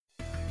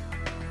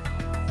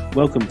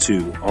Welcome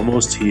to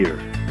Almost Here,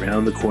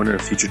 Round the Corner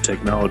Future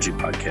Technology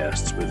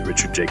podcast with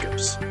Richard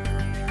Jacobs.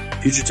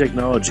 Future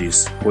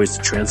technologies poised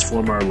to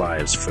transform our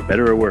lives for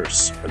better or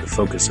worse are the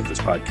focus of this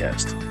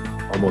podcast.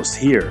 Almost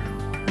here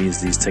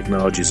means these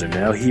technologies are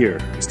now here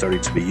and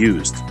starting to be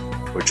used,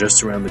 or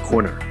just around the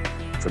corner,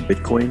 from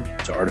Bitcoin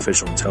to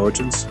artificial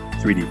intelligence,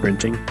 3D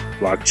printing,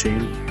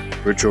 blockchain,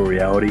 virtual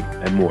reality,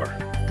 and more.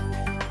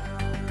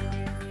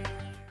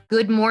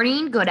 Good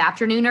morning, good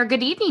afternoon, or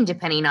good evening,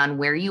 depending on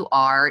where you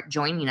are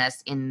joining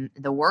us in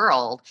the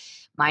world.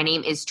 My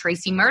name is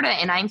Tracy Murda,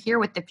 and I'm here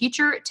with the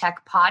Future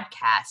Tech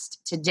Podcast.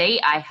 Today,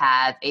 I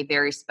have a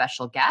very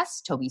special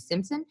guest, Toby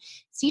Simpson,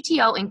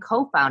 CTO and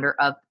co-founder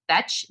of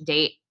Fetch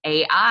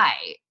AI.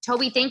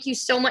 Toby, thank you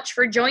so much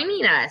for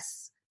joining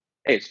us.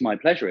 It's my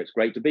pleasure. It's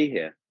great to be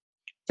here.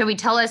 Toby,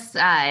 tell us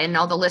and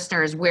all the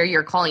listeners where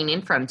you're calling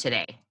in from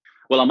today.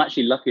 Well, I'm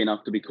actually lucky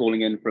enough to be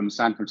calling in from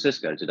San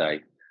Francisco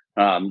today.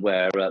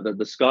 Where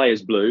the sky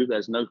is blue,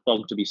 there's no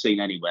fog to be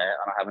seen anywhere,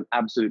 and I have an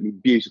absolutely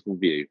beautiful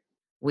view.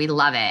 We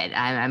love it.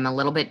 I'm a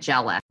little bit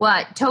jealous.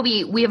 Well,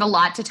 Toby, we have a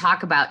lot to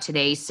talk about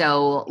today,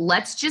 so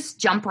let's just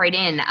jump right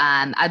in.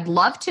 I'd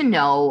love to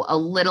know a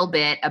little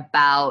bit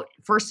about,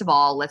 first of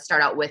all, let's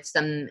start out with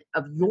some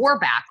of your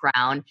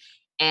background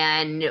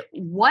and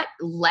what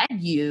led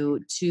you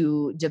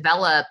to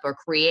develop or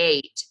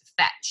create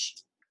Fetch.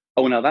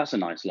 Oh, now that's a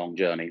nice long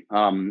journey.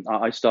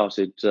 I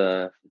started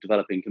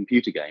developing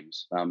computer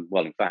games.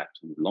 Well, in fact,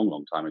 a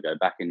long time ago,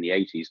 back in the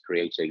 80s,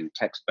 creating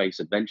text-based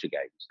adventure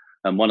games.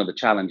 And one of the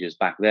challenges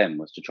back then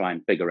was to try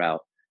and figure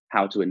out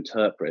how to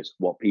interpret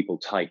what people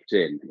typed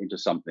into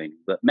something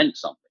that meant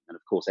something. And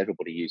of course,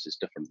 everybody uses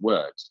different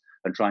words.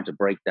 And trying to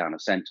break down a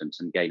sentence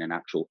and gain an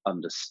actual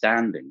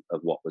understanding of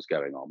what was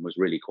going on was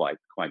really quite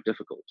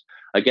difficult.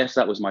 I guess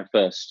that was my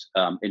first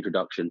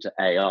introduction to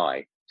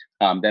AI.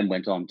 Then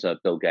went on to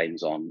build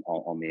games on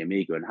the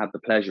Amiga and had the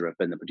pleasure of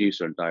being the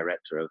producer and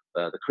director of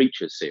the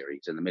Creatures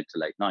series in the mid to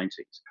late 90s.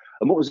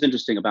 And what was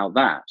interesting about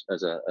that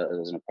as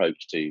an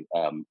approach to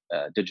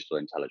digital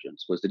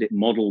intelligence was that it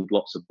modeled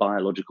lots of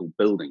biological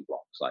building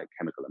blocks like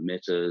chemical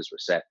emitters,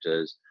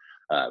 receptors,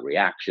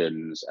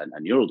 reactions, and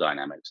neural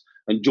dynamics,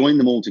 and joined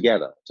them all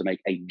together to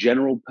make a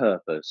general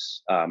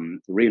purpose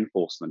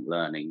reinforcement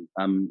learning,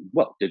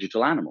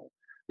 digital animal,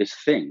 this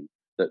thing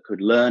that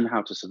could learn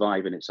how to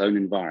survive in its own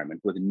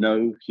environment with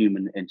no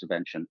human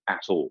intervention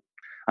at all.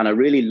 And I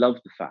really love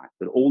the fact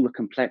that all the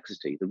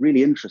complexity, the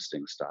really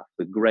interesting stuff,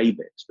 the gray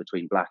bits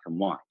between black and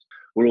white,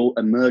 were all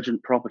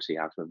emergent property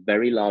out of a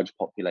very large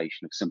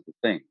population of simple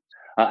things.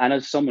 And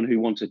as someone who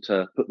wanted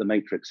to put the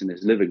matrix in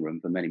his living room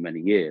for many,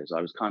 many years,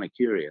 I was kind of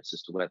curious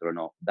as to whether or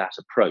not that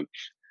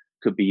approach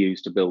could be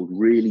used to build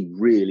really,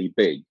 really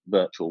big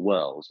virtual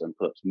worlds and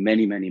put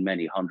many, many,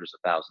 many hundreds of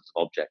thousands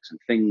of objects and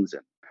things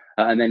in.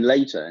 And then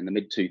later in the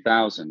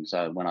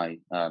mid-2000s, when I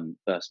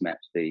first met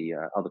the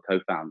other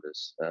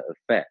co-founders of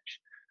Fetch,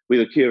 we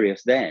were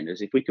curious then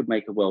as if we could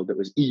make a world that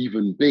was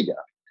even bigger.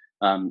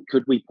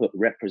 Could we put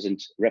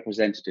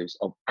representatives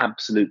of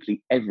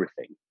absolutely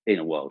everything in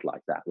a world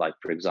like that? Like,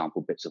 for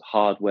example, bits of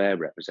hardware,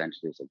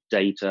 representatives of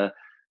data,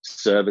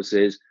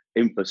 services,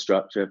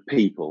 infrastructure,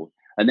 people,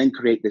 and then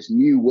create this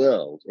new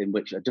world in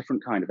which a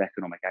different kind of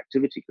economic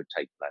activity could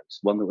take place,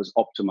 one that was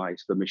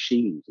optimized for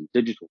machines and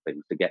digital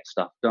things to get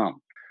stuff done.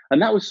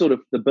 And that was sort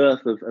of the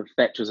birth of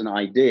Fetch as an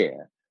idea.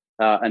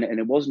 And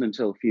it wasn't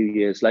until a few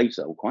years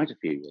later, or quite a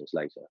few years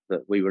later,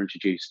 that we were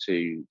introduced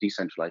to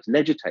decentralized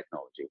ledger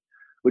technology,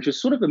 which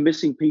was sort of a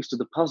missing piece to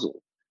the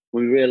puzzle.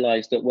 We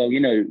realized that,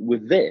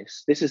 with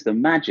this is the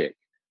magic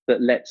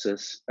that lets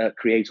us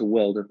create a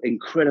world of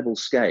incredible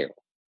scale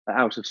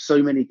out of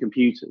so many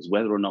computers,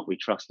 whether or not we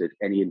trusted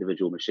any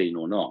individual machine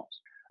or not.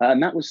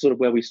 And that was sort of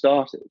where we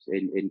started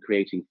in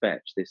creating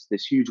Fetch,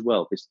 this huge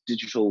world, this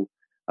digital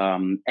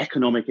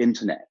economic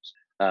internet,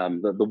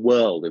 the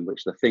world in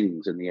which the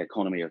things and the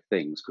economy of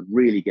things could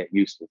really get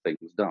useful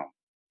things done.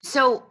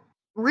 So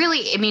really,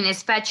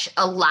 is Fetch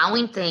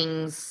allowing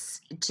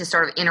things to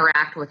sort of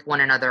interact with one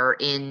another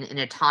in an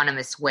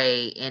autonomous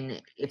way?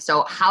 And if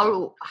so,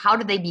 how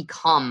do they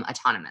become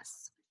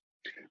autonomous?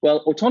 Well,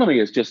 autonomy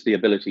is just the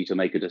ability to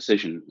make a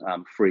decision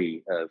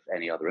free of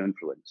any other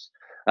influence.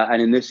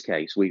 And in this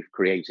case, we've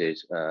created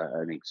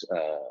a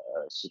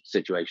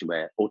situation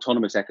where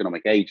autonomous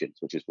economic agents,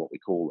 which is what we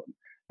call them,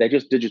 they're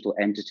just digital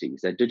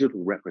entities, they're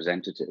digital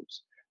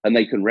representatives, and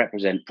they can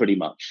represent pretty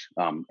much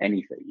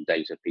anything,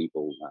 data,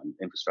 people,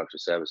 infrastructure,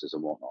 services,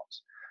 and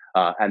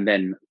whatnot. And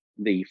then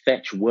the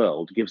Fetch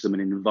world gives them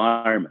an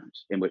environment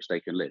in which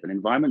they can live, an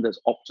environment that's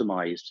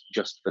optimized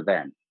just for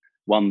them,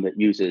 one that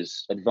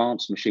uses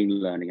advanced machine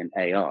learning and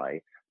AI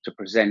to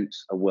present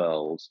a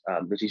world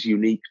that is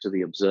unique to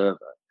the observer.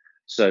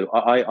 So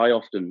I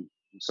often,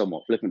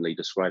 somewhat flippantly,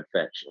 describe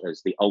Fetch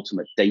as the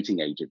ultimate dating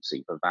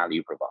agency for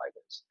value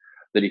providers.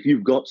 That if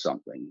you've got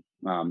something,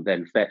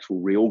 then Fetch will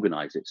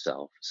reorganize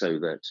itself so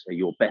that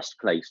you're best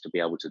placed to be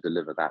able to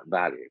deliver that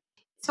value.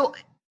 So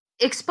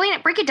explain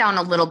it, break it down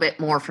a little bit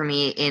more for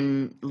me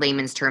in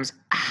layman's terms.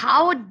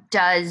 How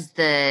does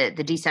the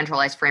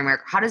decentralized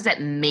framework, how does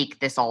that make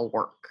this all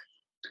work?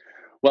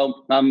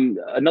 Well,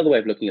 another way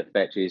of looking at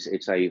Fetch is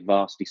it's a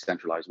vast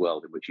decentralized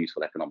world in which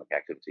useful economic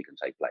activity can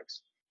take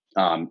place.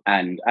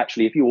 And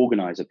actually, if you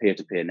organize a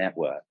peer-to-peer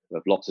network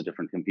of lots of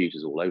different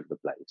computers all over the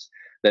place,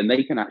 then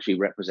they can actually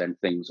represent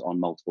things on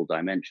multiple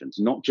dimensions,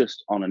 not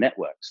just on a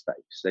network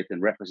space. They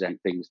can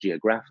represent things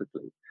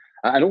geographically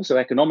and also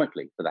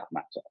economically, for that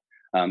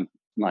matter.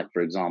 Like,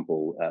 for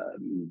example,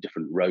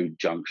 different road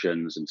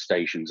junctions and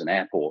stations and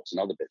airports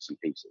and other bits and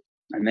pieces.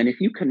 And then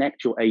if you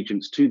connect your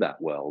agents to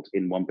that world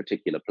in one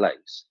particular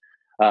place,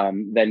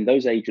 then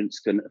those agents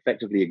can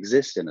effectively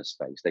exist in a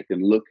space. They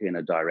can look in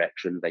a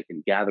direction, they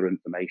can gather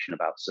information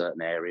about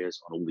certain areas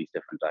on all these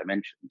different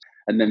dimensions.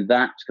 And then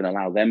that can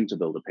allow them to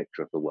build a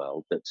picture of the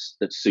world that's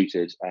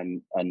suited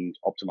and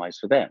optimized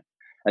for them.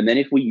 And then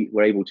if we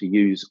were able to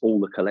use all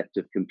the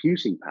collective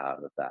computing power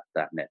of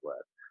that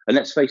network, and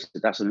let's face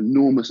it, that's an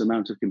enormous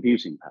amount of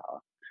computing power.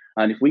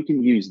 And if we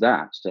can use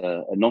that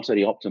to not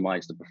only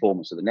optimize the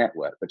performance of the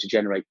network, but to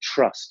generate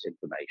trust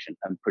information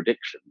and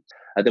predictions,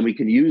 and then we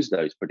can use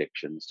those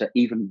predictions to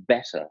even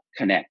better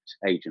connect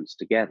agents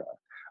together,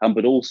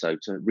 but also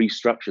to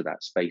restructure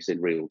that space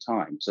in real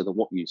time so that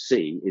what you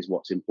see is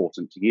what's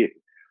important to you.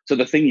 So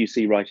the thing you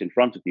see right in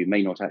front of you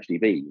may not actually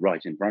be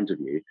right in front of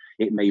you.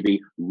 It may be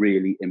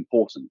really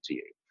important to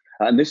you.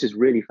 And this is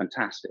really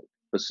fantastic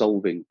for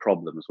solving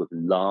problems with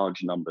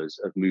large numbers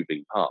of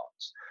moving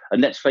parts.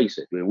 And let's face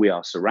it, we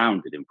are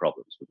surrounded in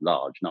problems with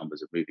large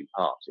numbers of moving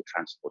parts, with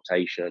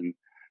transportation,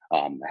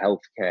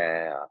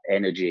 healthcare,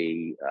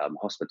 energy,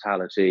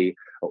 hospitality.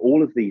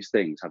 All of these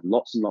things have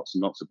lots and lots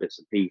and lots of bits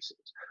and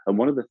pieces. And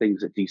one of the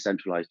things that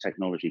decentralized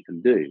technology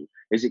can do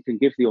is it can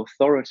give the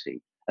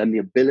authority and the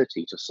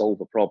ability to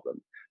solve a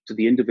problem to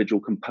the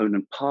individual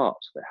component part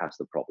that has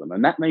the problem.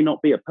 And that may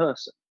not be a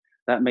person.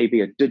 That may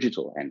be a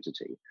digital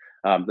entity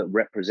that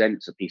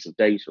represents a piece of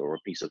data or a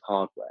piece of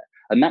hardware.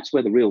 And that's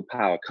where the real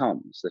power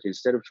comes, that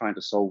instead of trying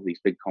to solve these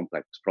big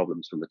complex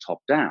problems from the top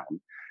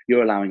down,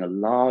 you're allowing a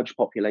large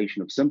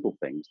population of simple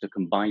things to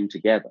combine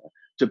together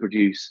to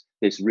produce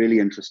this really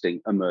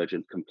interesting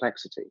emergent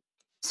complexity.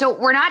 So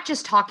we're not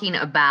just talking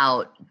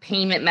about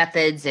payment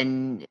methods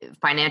and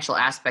financial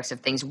aspects of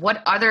things.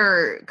 What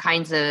other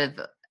kinds of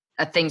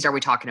things are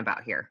we talking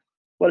about here?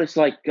 Well, it's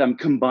like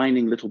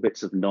combining little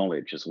bits of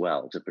knowledge as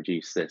well to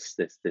produce this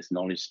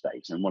knowledge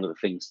space. And one of the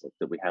things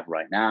that we have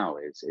right now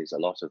is a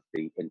lot of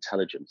the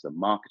intelligence, the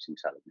market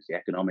intelligence, the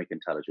economic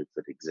intelligence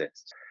that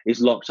exists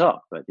is locked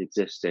up, but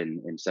exists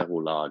in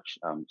several large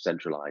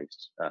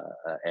centralized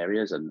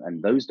areas,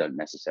 and those don't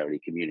necessarily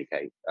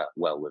communicate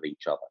well with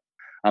each other.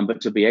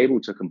 But to be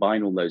able to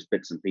combine all those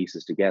bits and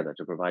pieces together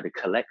to provide a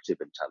collective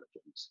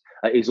intelligence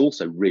is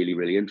also really,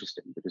 really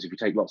interesting, because if you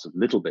take lots of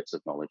little bits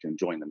of knowledge and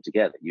join them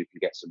together, you can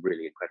get some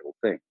really incredible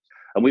things.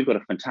 And we've got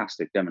a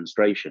fantastic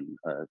demonstration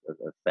of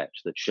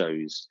Fetch that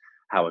shows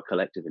how a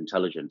collective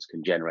intelligence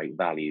can generate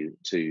value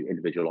to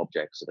individual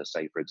objects that are,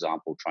 say, for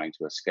example, trying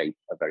to escape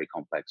a very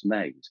complex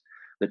maze.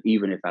 That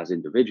even if as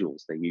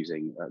individuals they're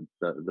using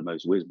the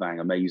most whiz-bang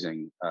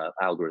amazing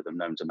algorithm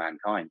known to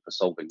mankind for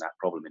solving that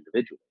problem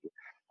individually,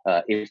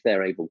 if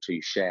they're able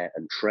to share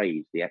and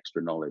trade the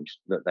extra knowledge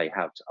that they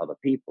have to other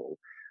people,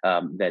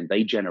 then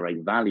they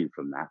generate value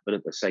from that. But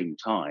at the same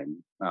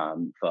time,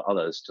 for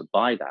others to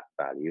buy that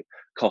value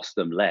cost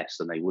them less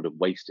than they would have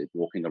wasted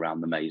walking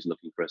around the maze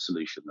looking for a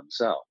solution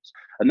themselves.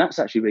 And that's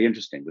actually really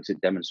interesting, because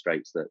it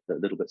demonstrates that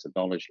little bits of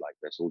knowledge like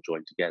this all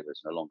joined together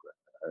is no longer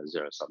a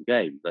zero-sum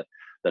game,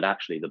 that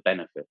actually the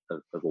benefit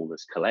of all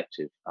this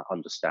collective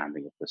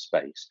understanding of the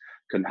space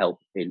can help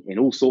in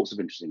all sorts of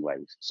interesting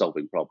ways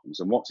solving problems.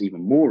 And what's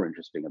even more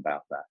interesting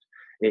about that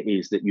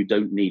is that you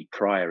don't need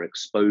prior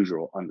exposure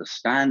or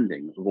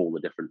understanding of all the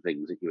different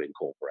things that you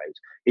incorporate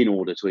in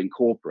order to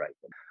incorporate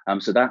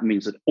them. So that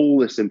means that all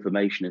this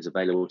information is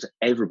available to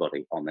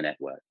everybody on the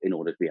network in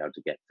order to be able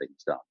to get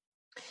things done.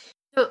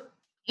 So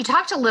you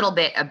talked a little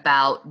bit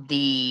about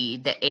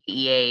the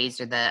AEAs,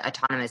 or the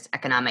autonomous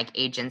economic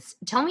agents.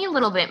 Tell me a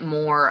little bit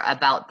more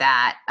about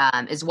that,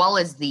 as well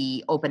as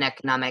the open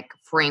economic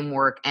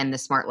framework and the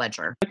smart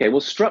ledger. Okay,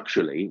 well,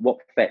 structurally, what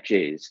Fetch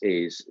is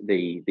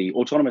the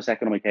autonomous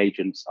economic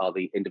agents are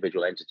the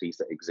individual entities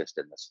that exist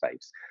in the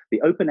space.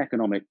 The open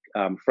economic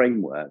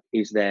framework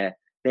is their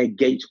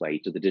gateway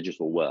to the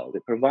digital world.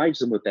 It provides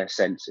them with their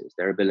senses,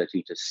 their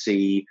ability to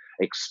see,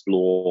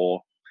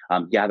 explore,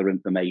 gather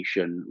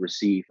information,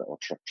 receive or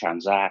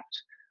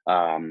transact,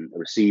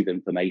 receive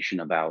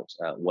information about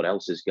what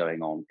else is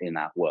going on in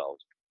that world.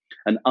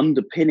 And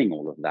underpinning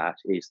all of that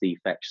is the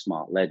Fetch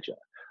Smart Ledger.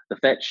 The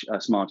Fetch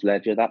Smart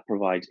Ledger, that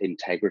provides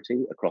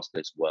integrity across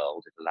this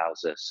world. It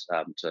allows us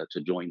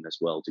to join this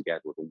world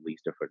together with all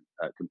these different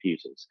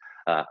computers,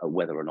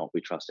 whether or not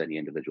we trust any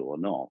individual or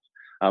not.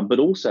 But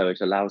also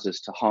it allows us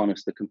to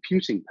harness the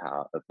computing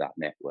power of that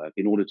network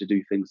in order to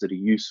do things that are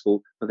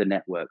useful for the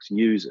network's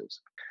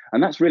users.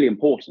 And that's really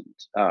important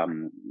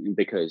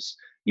because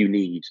you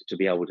need to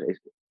be able to,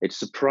 it's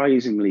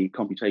surprisingly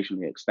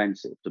computationally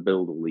expensive to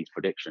build all these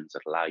predictions that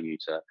allow you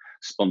to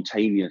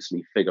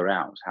spontaneously figure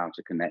out how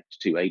to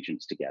connect two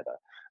agents together.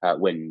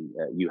 when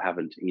you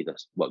haven't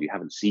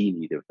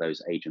seen either of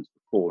those agents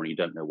before, and you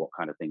don't know what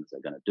kind of things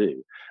they're going to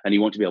do, and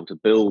you want to be able to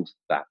build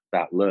that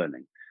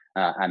learning.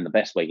 And the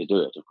best way to do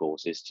it, of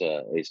course, is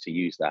to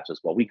use that as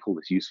what we call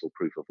this useful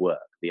proof of work.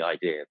 The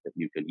idea that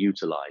you can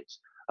utilize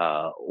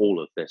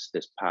all of this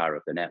power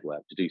of the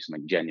network to do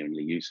something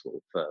genuinely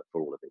useful for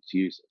all of its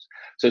users.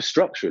 So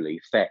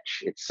structurally,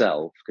 Fetch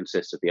itself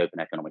consists of the Open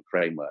Economic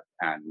Framework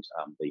and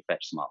the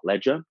Fetch Smart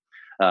Ledger.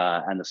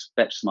 And the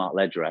Fetch Smart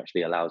Ledger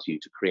actually allows you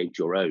to create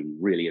your own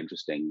really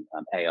interesting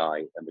AI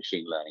and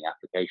machine learning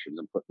applications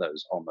and put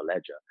those on the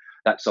ledger.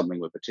 That's something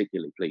we're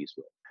particularly pleased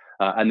with.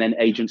 And then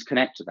agents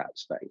connect to that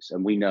space.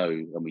 And we know,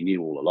 and we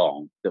knew all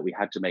along, that we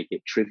had to make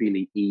it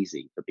trivially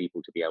easy for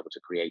people to be able to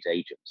create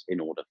agents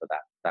in order for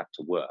that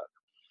to work.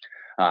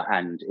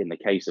 And in the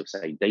case of,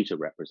 say, data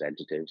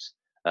representatives,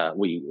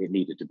 it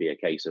needed to be a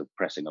case of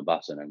pressing a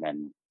button and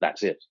then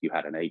that's it, you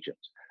had an agent.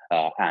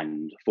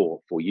 And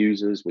for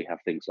users, we have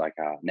things like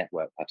our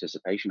network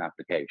participation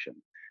application,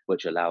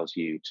 which allows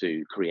you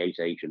to create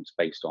agents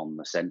based on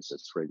the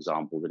sensors, for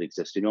example, that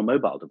exist in your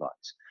mobile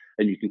device.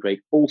 And you can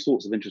create all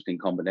sorts of interesting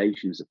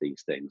combinations of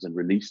these things and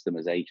release them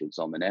as agents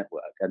on the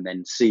network, and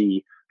then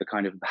see the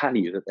kind of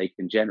value that they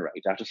can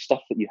generate out of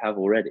stuff that you have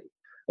already.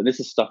 And this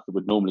is stuff that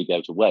would normally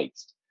go to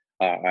waste.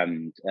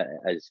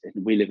 As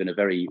we live in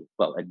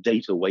a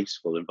data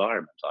wasteful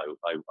environment,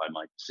 I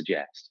might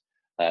suggest.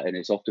 And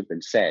it's often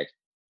been said,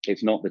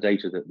 it's not the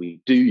data that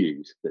we do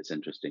use that's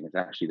interesting, it's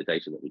actually the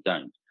data that we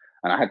don't.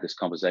 And I had this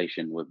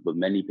conversation with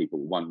many people,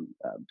 one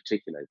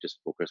particular just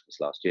before Christmas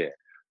last year,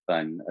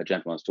 and a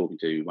gentleman I was talking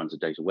to who runs a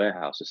data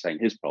warehouse is saying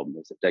his problem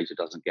is that data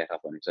doesn't get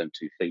up on its own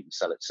 2 feet and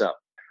sell itself.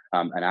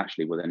 And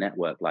actually with a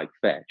network like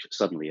Fetch,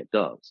 suddenly it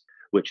does,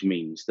 which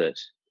means that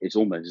it's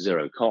almost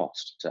zero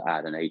cost to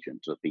add an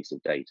agent to a piece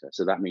of data.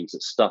 So that means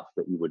that stuff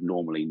that you would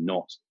normally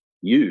not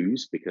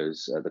use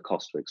because the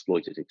cost to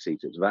exploit it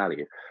exceeds its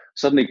value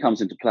suddenly comes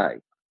into play.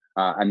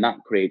 And that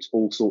creates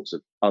all sorts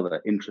of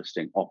other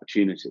interesting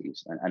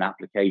opportunities and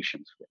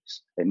applications for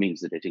this. It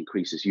means that it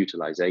increases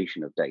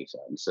utilization of data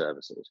and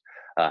services,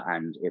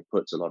 and it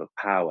puts a lot of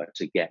power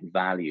to get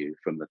value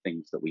from the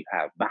things that we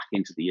have back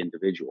into the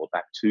individual,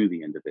 back to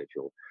the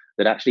individual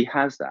that actually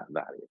has that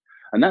value.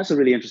 And that's a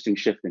really interesting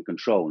shift in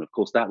control. And of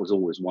course, that was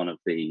always one of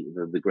the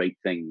great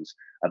things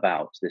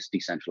about this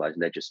decentralized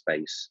ledger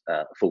space,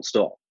 full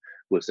stop,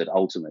 was that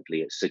ultimately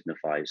it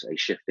signifies a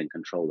shift in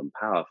control and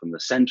power from the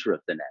center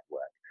of the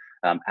network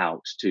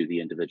out to the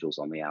individuals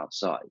on the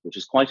outside, which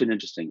is quite an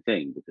interesting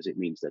thing because it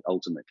means that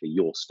ultimately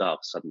your stuff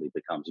suddenly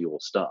becomes your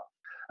stuff.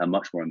 And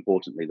much more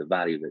importantly, the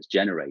value that's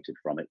generated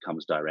from it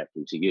comes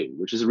directly to you,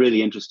 which is a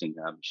really interesting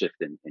shift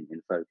in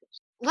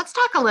focus. Let's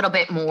talk a little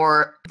bit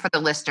more for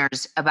the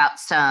listeners about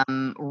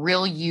some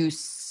real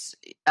use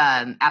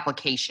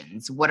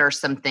applications. What are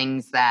some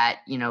things that,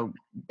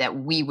 that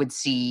we would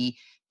see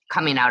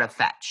coming out of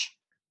Fetch?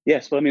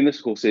 Yes, well, I mean, this,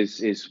 of course,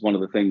 is one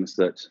of the things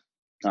that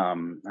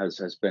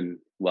has been,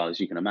 well,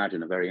 as you can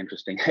imagine, a very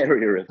interesting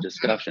area of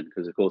discussion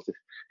because, of course,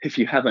 if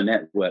you have a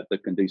network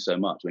that can do so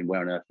much, I mean,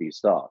 where on earth do you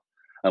start?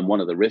 And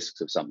one of the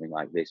risks of something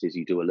like this is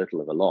you do a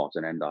little of a lot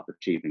and end up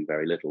achieving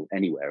very little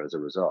anywhere as a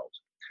result.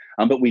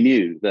 But we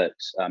knew that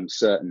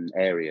certain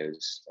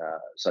areas,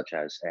 such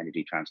as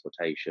energy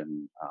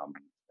transportation,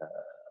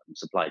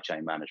 supply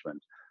chain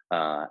management,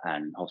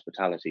 and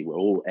hospitality were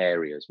all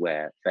areas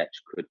where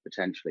Fetch could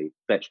potentially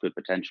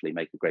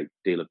make a great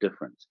deal of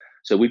difference.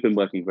 So we've been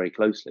working very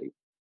closely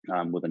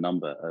with a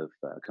number of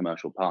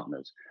commercial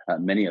partners,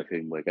 many of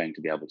whom we're going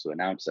to be able to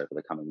announce over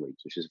the coming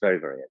weeks, which is very,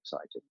 very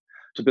exciting,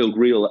 to build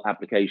real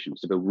applications,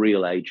 to build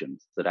real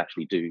agents that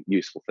actually do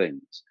useful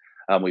things.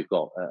 We've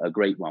got a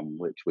great one,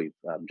 which we've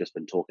just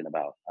been talking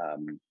about,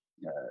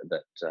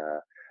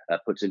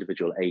 that puts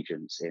individual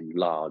agents in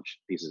large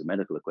pieces of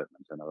medical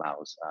equipment and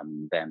allows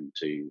them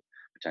to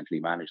potentially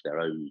manage their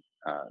own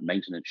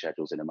maintenance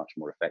schedules in a much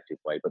more effective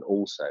way, but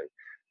also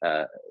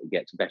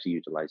gets better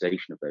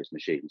utilization of those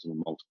machines and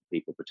multiple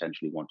people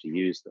potentially want to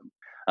use them.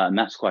 And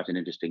that's quite an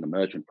interesting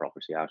emergent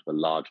property out of a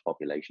large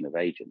population of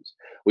agents.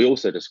 We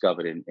also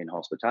discovered in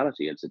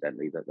hospitality,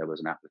 incidentally, that there was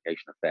an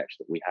application of Fetch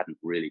that we hadn't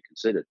really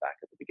considered back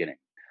at the beginning.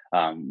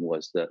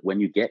 Was that when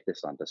you get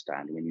this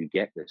understanding and you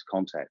get this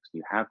context,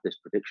 you have this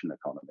prediction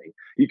economy,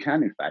 you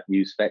can in fact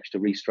use Fetch to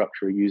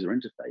restructure a user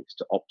interface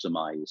to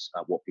optimize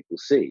what people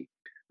see.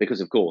 Because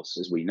of course,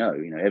 as we know,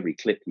 every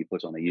click you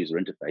put on a user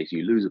interface,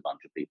 you lose a bunch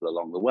of people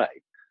along the way.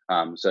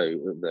 So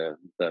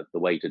the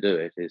way to do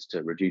it is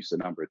to reduce the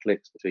number of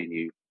clicks between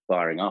you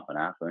firing up an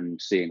app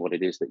and seeing what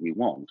it is that you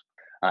want.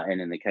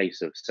 And in the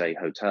case of, say,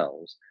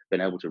 hotels,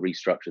 been able to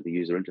restructure the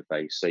user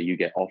interface so you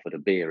get offered a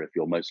beer if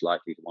you're most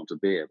likely to want a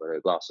beer, but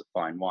a glass of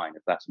fine wine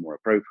if that's more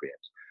appropriate.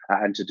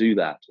 And to do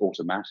that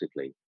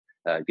automatically,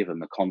 given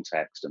the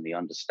context and the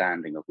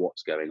understanding of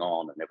what's going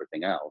on and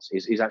everything else,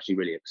 is actually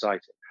really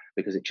exciting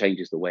because it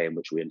changes the way in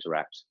which we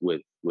interact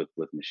with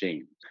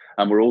machines.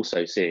 And we're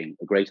also seeing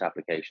great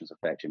applications of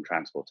Fetch in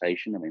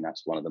transportation. I mean,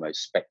 that's one of the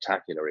most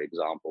spectacular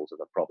examples of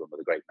a problem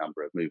with a great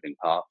number of moving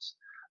parts.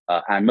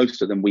 And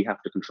most of them we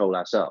have to control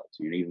ourselves.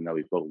 Even though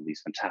we've got all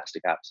these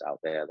fantastic apps out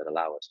there that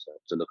allow us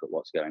to look at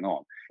what's going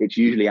on, it's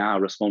usually our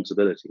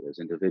responsibility as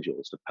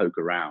individuals to poke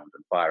around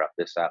and fire up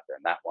this app, then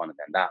that one, and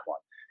then that one,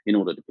 in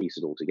order to piece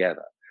it all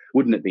together.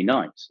 Wouldn't it be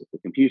nice if the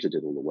computer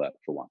did all the work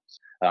for once?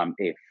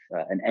 If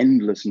an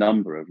endless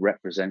number of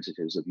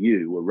representatives of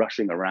you were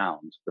rushing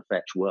around the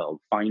Fetch world,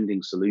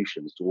 finding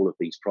solutions to all of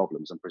these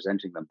problems and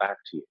presenting them back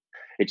to you.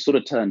 It sort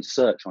of turns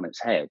search on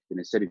its head. And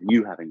instead of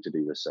you having to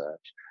do the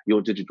search,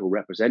 your digital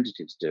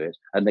representatives do it,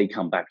 and they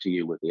come back to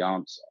you with the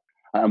answer.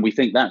 And we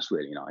think that's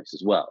really nice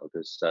as well,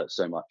 because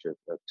so much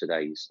of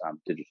today's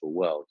digital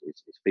world, it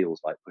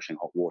feels like pushing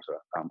hot water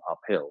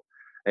uphill.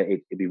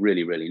 It'd be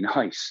really, really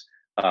nice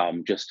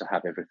just to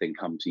have everything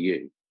come to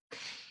you.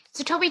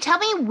 So Toby, tell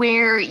me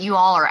where you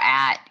all are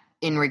at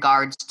in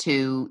regards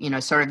to,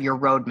 sort of your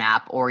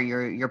roadmap or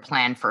your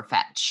plan for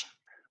Fetch.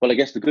 Well, I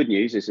guess the good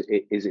news is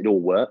it all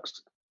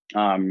works.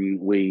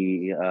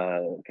 We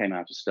came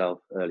out of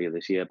stealth earlier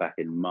this year, back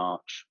in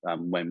March,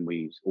 when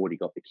we've already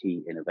got the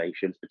key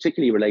innovations,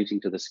 particularly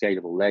relating to the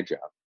scalable ledger,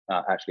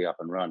 actually up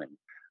and running.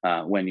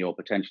 When you're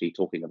potentially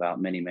talking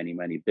about many, many,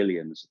 many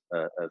billions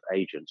of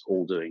agents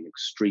all doing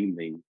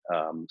extremely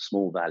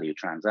small value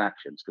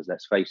transactions, because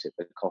let's face it,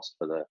 the cost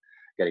for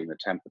getting the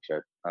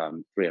temperature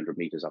 300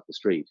 meters up the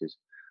street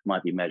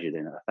might be measured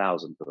in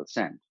 1,000th of a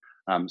cent.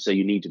 So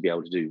you need to be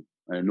able to do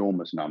an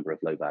enormous number of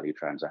low value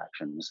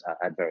transactions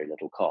at very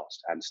little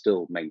cost and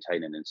still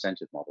maintain an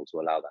incentive model to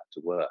allow that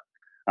to work.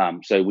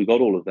 So we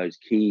got all of those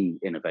key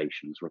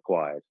innovations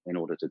required in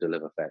order to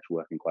deliver Fetch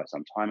working quite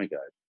some time ago.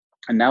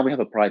 And now we have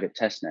a private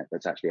testnet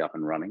that's actually up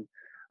and running.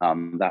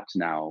 That's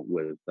now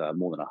with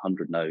more than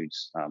 100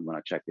 nodes when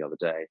I checked the other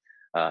day.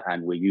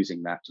 And we're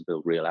using that to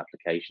build real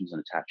applications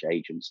and attach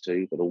agents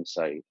to, but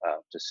also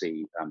to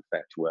see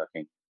Fetch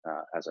working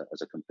as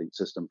a complete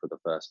system for the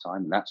first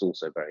time. And that's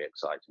also very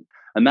exciting.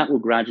 And that will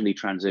gradually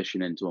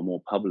transition into a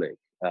more public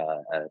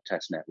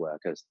test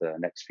network as the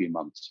next few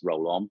months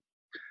roll on.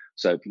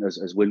 So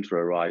as winter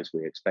arrives,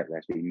 we expect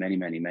there to be many,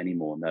 many, many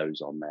more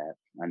nodes on there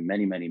and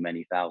many, many,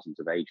 many thousands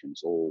of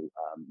agents all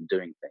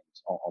doing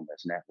things on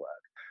this network.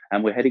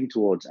 And we're heading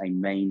towards a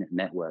main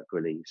network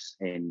release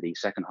in the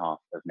second half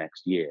of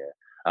next year.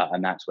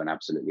 And that's when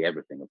absolutely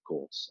everything, of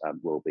course,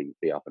 will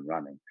be up and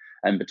running.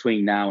 And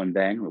between now and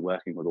then, we're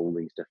working with all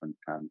these different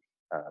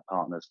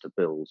partners to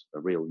build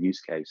real use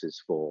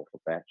cases for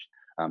Fetch,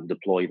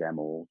 deploy them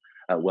all,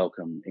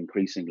 welcome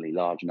increasingly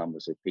large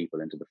numbers of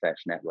people into the Fetch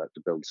network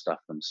to build stuff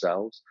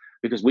themselves,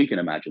 because we can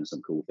imagine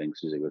some cool things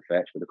to do with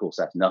Fetch, but of course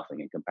that's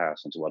nothing in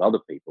comparison to what other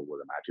people will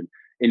imagine,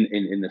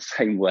 in the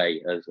same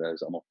way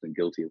as I'm often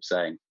guilty of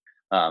saying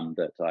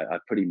that I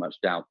pretty much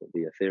doubt that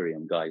the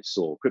Ethereum guys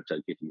saw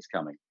CryptoKitties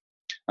coming.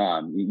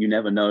 You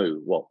never know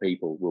what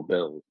people will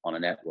build on a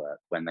network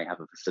when they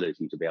have a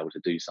facility to be able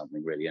to do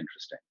something really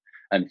interesting.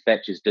 And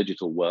Fetch's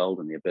digital world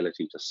and the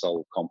ability to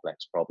solve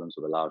complex problems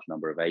with a large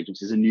number of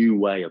agents is a new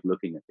way of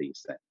looking at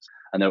these things.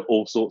 And there are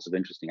all sorts of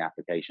interesting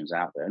applications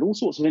out there and all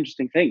sorts of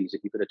interesting things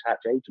that you could attach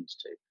agents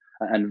to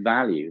and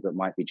value that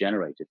might be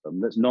generated from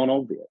them that's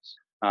non-obvious.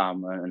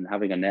 And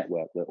having a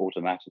network that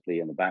automatically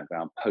in the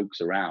background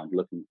pokes around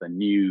looking for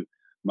new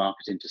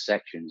market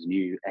intersections,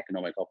 new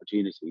economic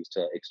opportunities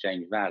to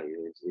exchange value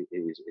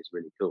is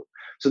really cool.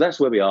 So that's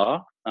where we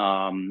are,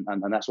 and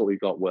that's what we've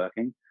got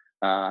working.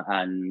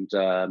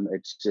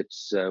 It's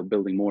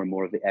building more and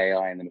more of the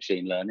AI and the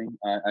machine learning,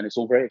 and it's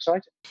all very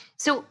exciting.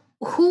 So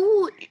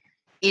who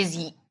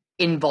is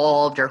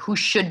involved or who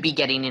should be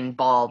getting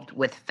involved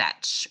with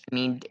Fetch? I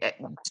mean,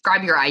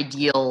 describe your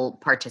ideal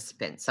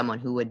participant, someone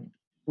who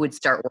would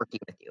start working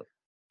with you.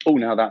 Oh,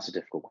 now that's a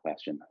difficult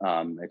question.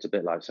 It's a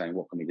bit like saying,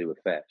 what can we do with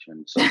Fetch?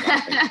 And so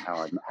I'm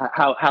thinking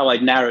how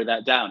I'd narrow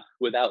that down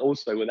without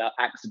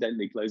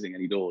accidentally closing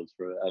any doors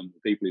for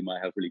people who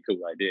might have really cool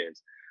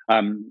ideas.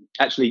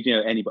 Actually,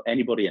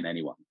 anybody and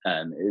anyone.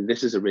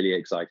 This is a really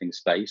exciting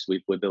space.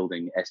 We're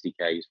building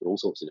SDKs for all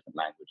sorts of different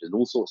languages and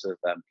all sorts of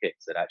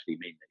kits that actually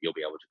mean that you'll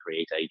be able to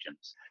create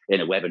agents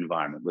in a web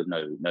environment with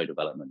no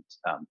development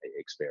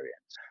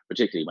experience,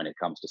 particularly when it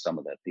comes to some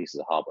of the pieces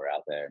of hardware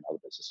out there and other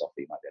bits of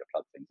software you might be able to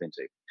plug things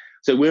into.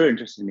 So we're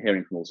interested in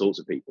hearing from all sorts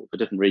of people for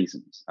different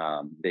reasons.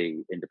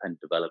 The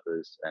independent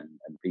developers and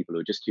people who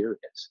are just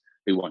curious,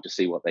 who want to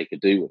see what they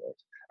could do with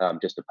it,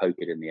 just to poke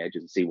it in the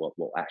edges and see what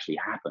actually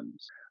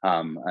happens.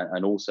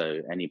 And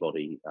also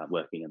anybody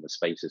working in the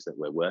spaces that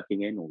we're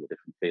working in, all the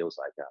different fields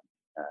like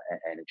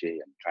energy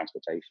and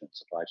transportation,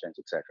 supply chains,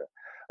 etc.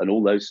 And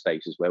all those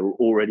spaces where we're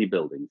already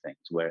building things,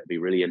 where it'd be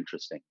really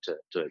interesting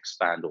to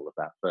expand all of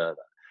that further.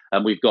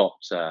 And we've got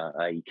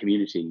a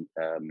community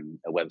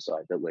a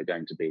website that we're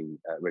going to be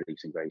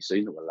releasing very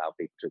soon that will allow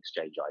people to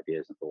exchange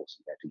ideas and thoughts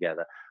and get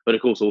together. But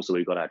of course, also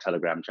we've got our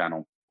Telegram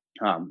channel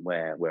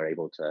where we're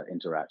able to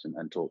interact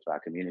and talk to our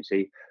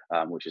community,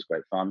 which is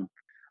great fun.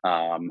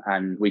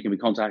 And we can be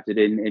contacted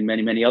in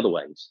many, many other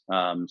ways.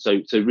 So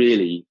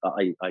really,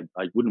 I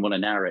wouldn't want to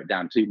narrow it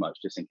down too much,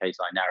 just in case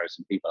I narrow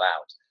some people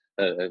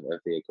out of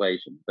the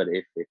equation. But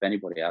if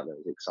anybody out there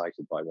is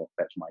excited by what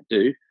Fetch might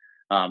do,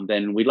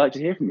 then we'd like to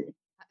hear from you.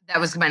 That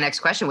was my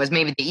next question, was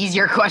maybe the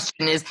easier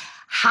question is,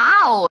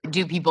 how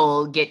do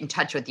people get in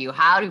touch with you?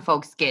 How do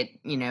folks get,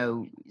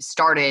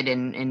 started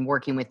in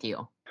working with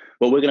you?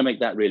 Well, we're going to make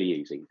that really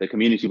easy. The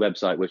community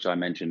website, which I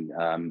mentioned,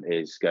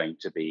 is going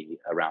to be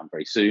around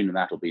very soon, and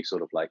that'll be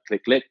sort of like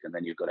click, and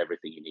then you've got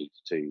everything you need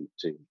to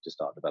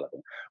start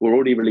developing. We're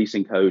already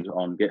releasing code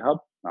on GitHub,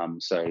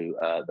 so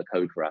the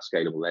code for our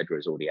scalable ledger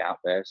is already out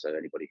there. So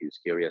anybody who's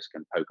curious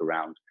can poke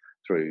around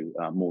through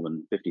more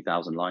than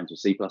 50,000 lines of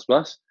C++.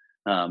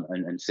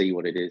 And see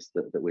what it is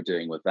that we're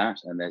doing with that.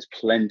 And there's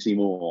plenty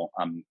more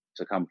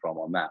to come from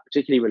on that,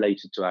 particularly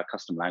related to our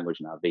custom language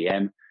and our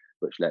VM,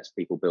 which lets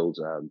people build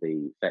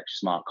the Fetch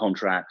smart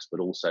contracts, but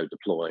also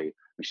deploy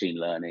machine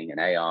learning and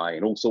AI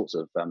and all sorts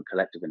of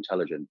collective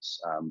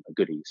intelligence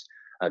goodies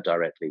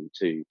directly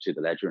to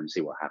the ledger and see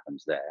what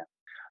happens there.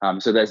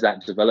 So there's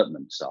that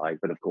development side,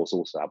 but of course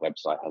also our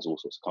website has all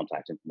sorts of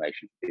contact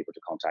information for people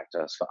to contact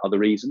us for other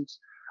reasons.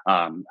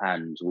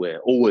 And we're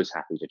always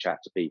happy to chat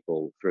to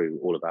people through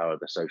all of our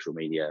other social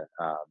media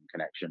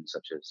connections,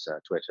 such as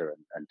Twitter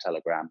and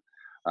Telegram.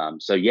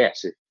 So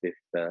yes, if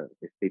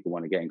people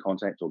want to get in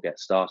contact or get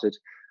started,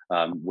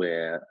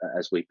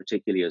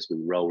 particularly as we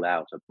roll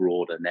out a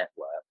broader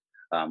network,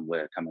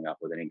 we're coming up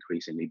with an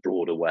increasingly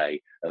broader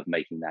way of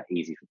making that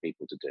easy for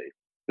people to do.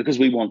 Because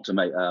we want to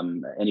make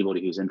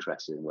anybody who's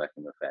interested in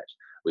working with Fetch,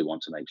 we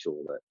want to make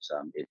sure that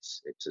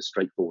it's as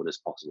straightforward as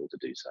possible to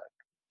do so.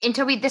 And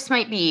Toby, this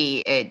might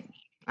be a,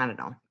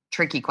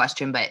 tricky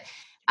question, but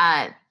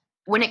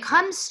when it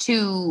comes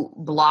to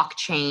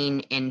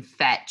blockchain and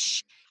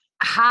Fetch,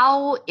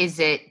 how is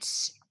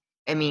it,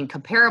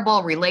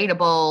 comparable,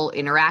 relatable,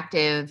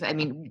 interactive?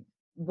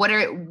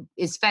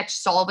 Is Fetch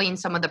solving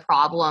some of the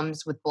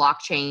problems with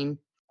blockchain?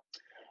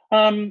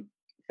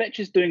 Fetch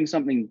is doing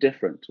something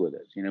different with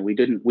it.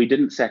 We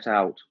didn't set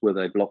out with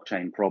a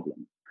blockchain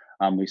problem.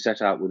 We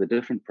set out with a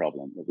different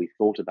problem that we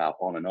thought about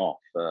on and off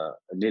for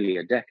nearly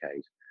a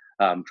decade.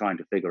 Trying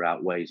to figure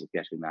out ways of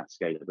getting that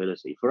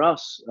scalability. For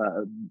us,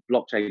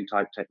 blockchain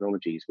type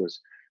technologies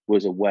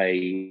was a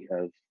way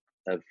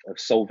of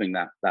solving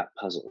that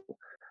puzzle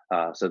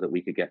so that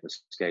we could get the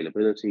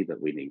scalability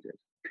that we needed.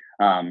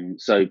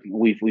 So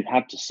we've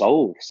had to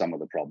solve some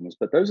of the problems,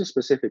 but those are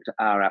specific to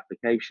our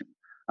application.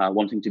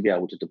 Wanting to be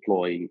able to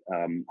deploy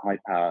high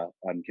power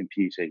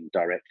computing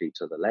directly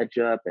to the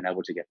ledger, being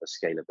able to get the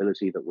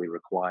scalability that we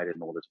required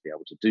in order to be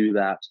able to do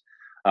that.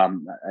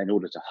 In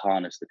order to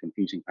harness the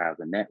computing power of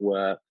the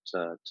network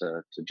to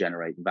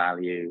generate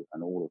value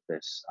and all of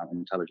this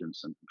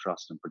intelligence and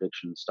trust and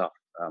prediction stuff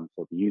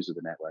for the user of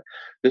the network.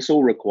 This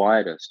all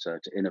required us to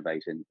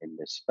innovate in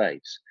this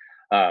space.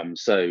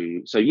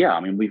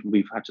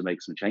 We've had to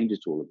make some changes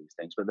to all of these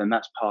things, but then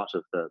that's part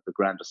of the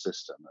grander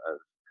system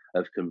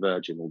of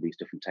converging all these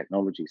different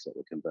technologies that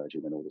we're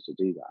converging in order to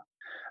do that.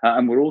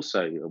 And we're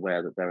also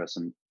aware that there are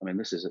some,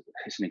 it's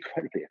an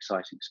incredibly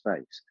exciting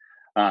space.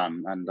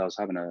 And I was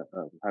had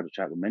a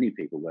chat with many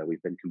people where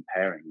we've been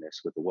comparing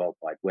this with the World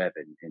Wide Web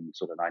in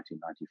sort of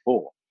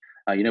 1994.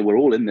 We're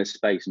all in this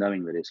space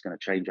knowing that it's going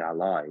to change our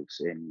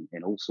lives in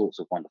all sorts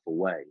of wonderful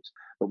ways,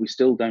 but we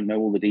still don't know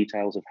all the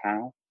details of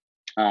how.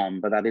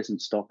 But that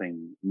isn't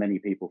stopping many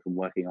people from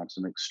working on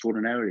some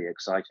extraordinarily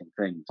exciting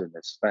things in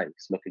this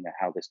space, looking at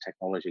how this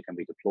technology can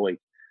be deployed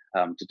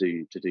to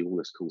do all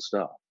this cool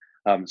stuff.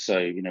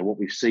 What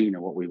we've seen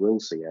and what we will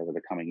see over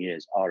the coming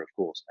years are, of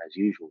course, as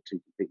usual, two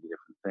completely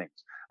different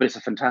things. But it's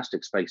a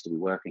fantastic space to be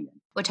working in.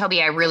 Well,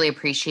 Toby, I really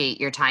appreciate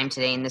your time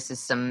today. And this is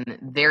some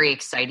very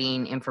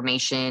exciting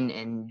information,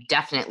 and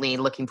definitely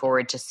looking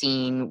forward to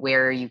seeing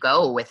where you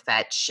go with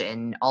Fetch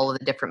and all of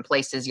the different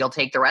places you'll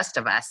take the rest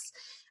of us.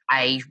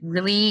 I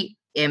really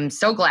am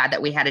so glad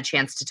that we had a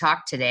chance to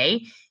talk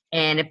today.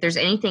 And if there's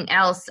anything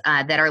else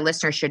that our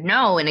listeners should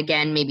know, and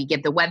again, maybe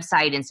give the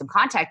website and some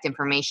contact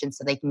information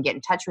so they can get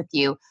in touch with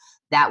you,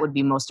 that would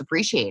be most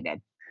appreciated.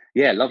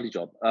 Yeah, lovely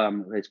job.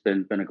 It's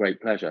been a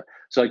great pleasure.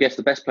 So I guess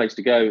the best place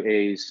to go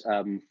is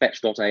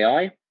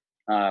fetch.ai,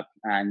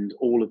 and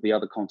all of the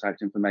other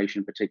contact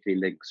information, particularly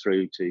links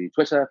through to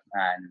Twitter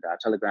and our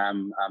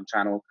Telegram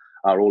channel,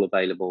 are all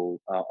available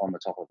on the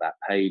top of that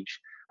page.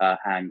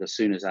 And as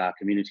soon as our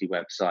community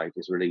website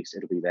is released,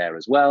 it'll be there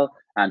as well.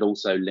 And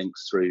also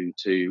links through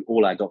to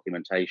all our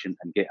documentation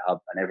and GitHub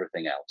and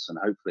everything else. And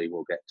hopefully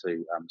we'll get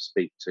to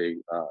speak to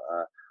a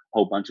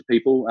whole bunch of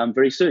people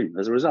very soon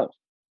as a result.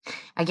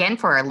 Again,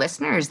 for our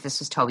listeners, this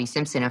was Toby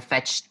Simpson of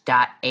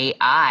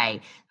Fetch.ai.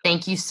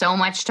 Thank you so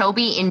much,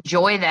 Toby.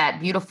 Enjoy that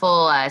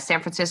beautiful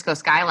San Francisco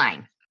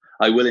skyline.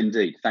 I will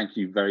indeed. Thank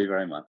you very,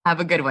 very much.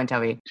 Have a good one,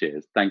 Toby.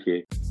 Cheers. Thank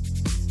you.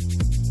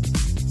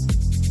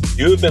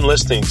 You have been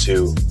listening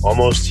to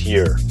Almost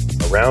Here,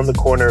 Around the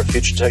Corner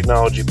Future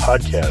Technology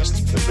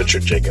podcast with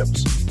Richard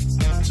Jacobs.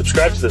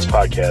 Subscribe to this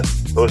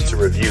podcast, post a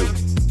review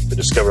to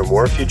discover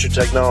more future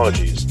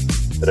technologies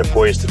that are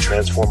poised to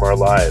transform our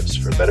lives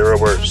for better or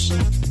worse,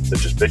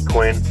 such as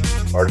Bitcoin,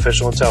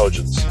 artificial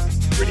intelligence,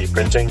 3D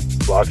printing,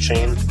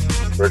 blockchain,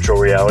 virtual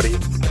reality,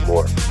 and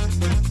more.